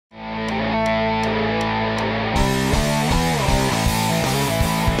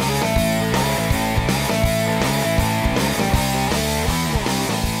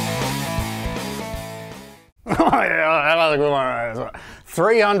another good one.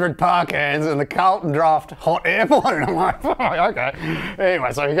 300 park hands and the Carlton Draft hot air balloon. I'm like, oh, okay.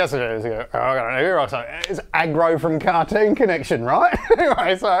 Anyway, so he gets to do this. I got an ear. So it's Aggro from Cartoon Connection, right?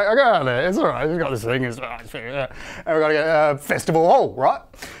 Anyway, so I go out there. It's all right. He's got this thing. It's all right. And we've got to get Festival Hall, right?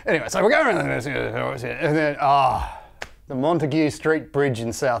 Anyway, so we're going around there. And then, the Montague Street Bridge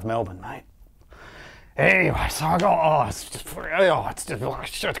in South Melbourne, mate. Anyway, so I go, it's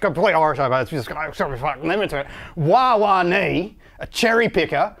just complete horror show, but it's just fucking limited. Wah knee, a cherry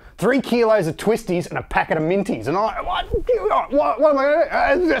picker, 3 kilos of twisties and a packet of minties. And I'm like, what am I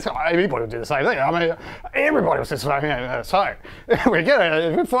going to do? Everybody would do the same thing. I mean, everybody was just like, so we get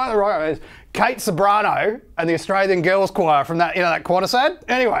it. We find the right. Kate Sobrano and the Australian Girls Choir from that, that Qantas ad.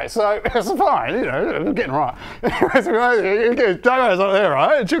 Anyway, so it's fine, it's getting right. Dago's up there,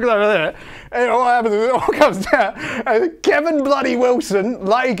 right? Chicken's over there. And what happens is it all comes down. And Kevin bloody Wilson,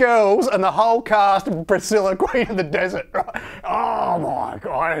 Lay Girls, and the whole cast of Priscilla, Queen of the Desert. Right? Oh my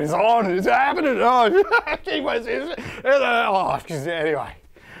God, it's on, it's happening. Anyway.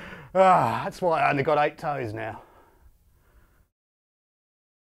 That's why I only got 8 toes now.